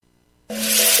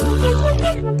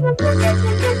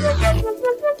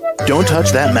Don't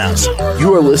touch that mouse.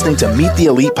 You are listening to Meet the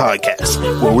Elite Podcast,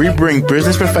 where we bring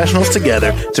business professionals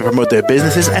together to promote their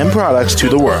businesses and products to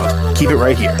the world. Keep it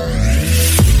right here.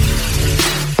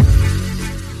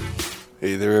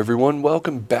 Hey there, everyone.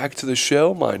 Welcome back to the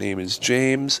show. My name is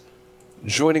James.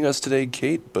 Joining us today,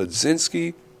 Kate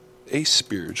Budzinski, a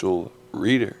spiritual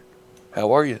reader.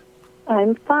 How are you?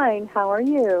 I'm fine. How are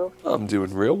you? I'm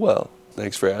doing real well.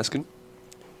 Thanks for asking.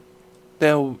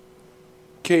 Now,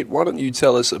 Kate, why don't you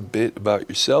tell us a bit about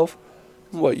yourself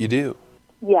and what you do?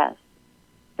 Yes.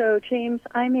 So, James,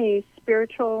 I'm a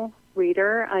spiritual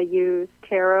reader. I use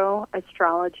tarot,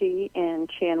 astrology, and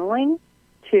channeling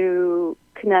to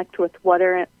connect with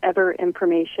whatever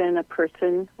information a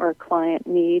person or a client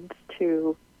needs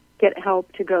to get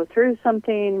help to go through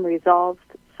something, resolve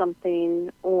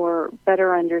something, or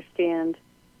better understand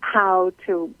how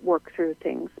to work through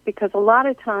things. Because a lot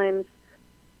of times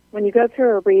when you go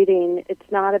through a reading,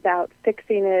 it's not about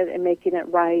fixing it and making it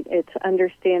right. It's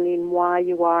understanding why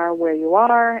you are where you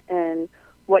are and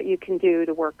what you can do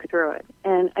to work through it.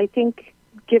 And I think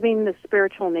giving the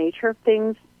spiritual nature of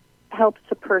things helps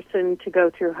a person to go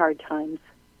through hard times.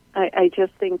 I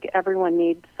just think everyone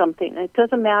needs something. It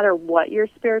doesn't matter what your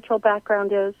spiritual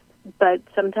background is, but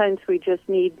sometimes we just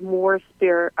need more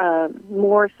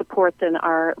support than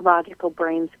our logical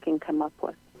brains can come up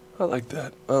with. I like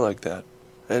that.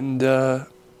 And,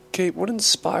 Kate, what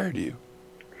inspired you?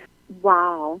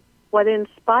 Wow. What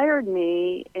inspired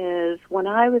me is when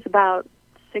I was about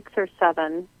 6 or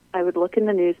 7, I would look in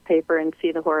the newspaper and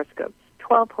see the horoscopes,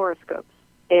 12 horoscopes.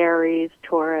 Aries,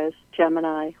 Taurus,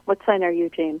 Gemini. What sign are you,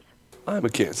 James? I'm a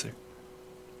Cancer.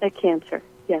 A Cancer,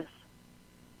 yes.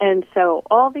 And so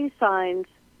all these signs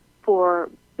for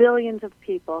billions of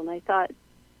people, and I thought,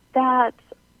 that's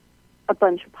a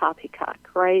bunch of poppycock,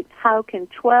 right? How can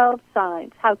 12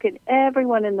 signs, how can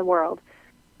everyone in the world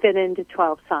fit into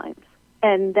 12 signs?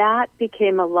 And that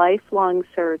became a lifelong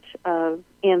search of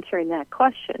answering that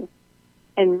question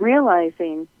and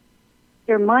realizing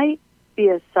there might be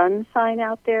a sun sign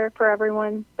out there for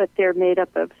everyone, but they're made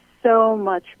up of so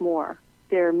much more.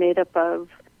 They're made up of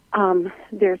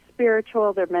their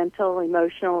spiritual, their mental,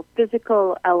 emotional,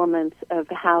 physical elements of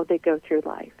how they go through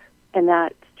life. And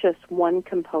that's just one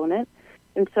component.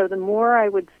 And so the more I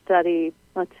would study,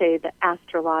 let's say, the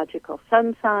astrological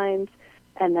sun signs,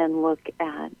 and then look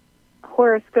at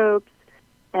horoscopes,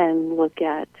 and look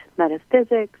at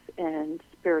metaphysics and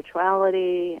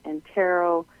spirituality and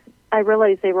tarot, I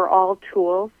realized they were all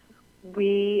tools.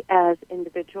 We as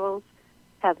individuals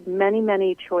have many,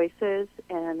 many choices,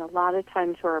 and a lot of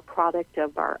times we're a product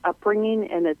of our upbringing,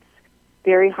 and it's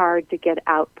very hard to get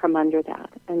out from under that.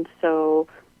 And so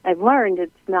I've learned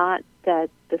it's not that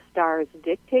the stars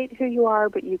dictate who you are,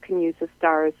 but you can use the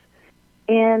stars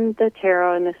and the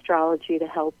tarot and astrology to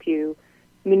help you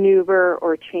maneuver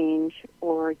or change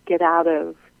or get out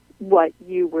of what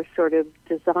you were sort of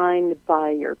designed by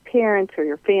your parents or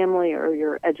your family or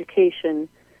your education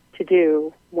to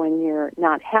do when you're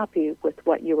not happy with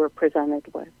what you were presented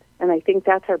with. And I think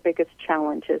that's our biggest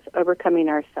challenge, is overcoming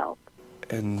ourselves.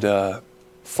 And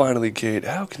finally, Kate,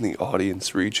 how can the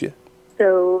audience reach you?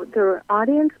 So the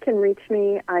audience can reach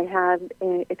me. I have,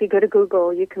 if you go to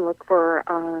Google, you can look for,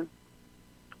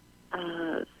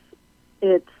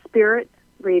 it's Spirit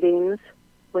Readings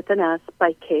with an S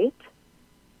by Kate.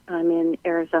 I'm in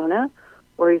Arizona,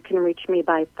 or you can reach me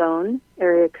by phone,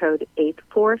 area code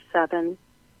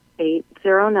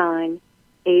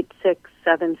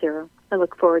 847-809-8670. I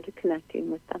look forward to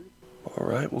connecting with them. All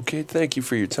right. Well, Kate, thank you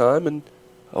for your time, and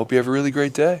I hope you have a really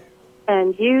great day.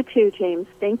 And you too, James.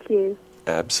 Thank you.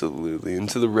 Absolutely. And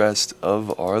to the rest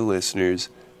of our listeners,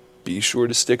 be sure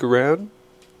to stick around.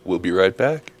 We'll be right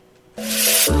back.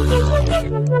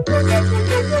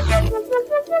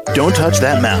 Don't touch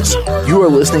that mouse. You are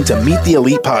listening to Meet the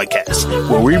Elite Podcast,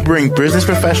 where we bring business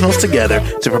professionals together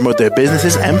to promote their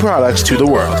businesses and products to the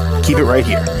world. Keep it right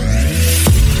here.